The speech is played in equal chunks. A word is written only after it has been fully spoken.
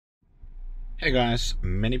Hey guys,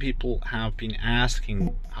 many people have been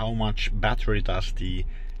asking how much battery does the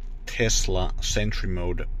Tesla Sentry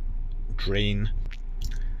Mode drain,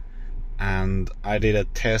 and I did a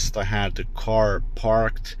test. I had the car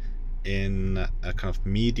parked in a kind of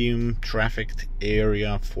medium trafficked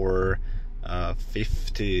area for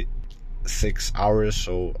 56 hours,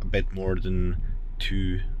 so a bit more than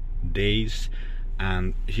 2 days,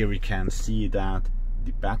 and here we can see that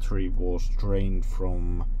the battery was drained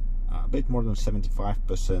from a bit more than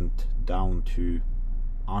 75% down to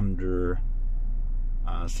under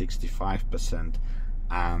 65%.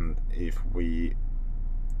 And if we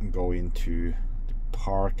go into the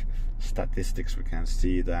park statistics, we can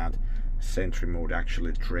see that Sentry Mode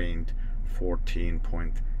actually drained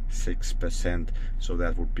 14.6%, so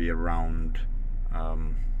that would be around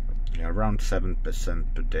around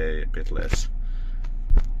 7% per day, a bit less.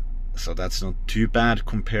 So that's not too bad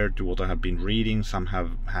compared to what I have been reading. Some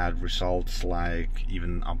have had results like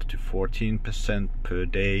even up to 14% per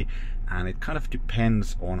day, and it kind of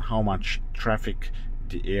depends on how much traffic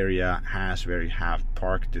the area has where you have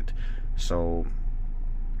parked it. So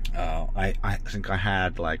I think I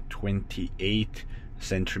had like 28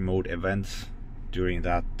 Sentry Mode events during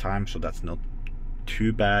that time, so that's not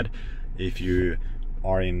too bad. If you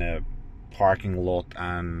are in a parking lot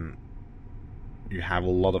and you have a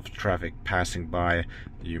lot of traffic passing by,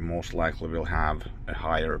 you most likely will have a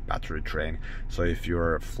higher battery drain. So if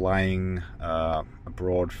you're flying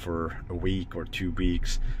abroad for a week or 2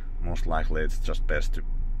 weeks, most likely it's just best to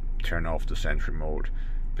turn off the Sentry Mode,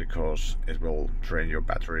 because it will drain your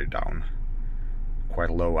battery down quite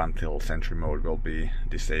low until Sentry Mode will be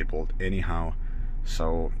disabled anyhow.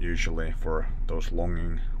 So usually for those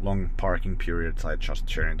long parking periods, I just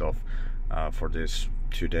turn it off. For this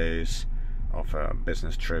 2 days of a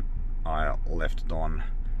business trip, I left it on,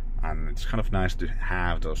 and it's kind of nice to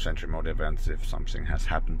have those Sentry Mode events. If something has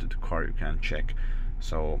happened to the car, you can check.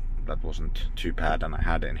 So that wasn't too bad, and I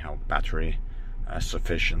had anyhow battery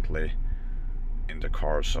sufficiently in the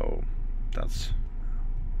car, so that's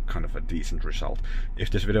kind of a decent result. If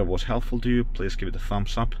this video was helpful to you, please give it a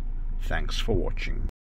thumbs up. Thanks for watching.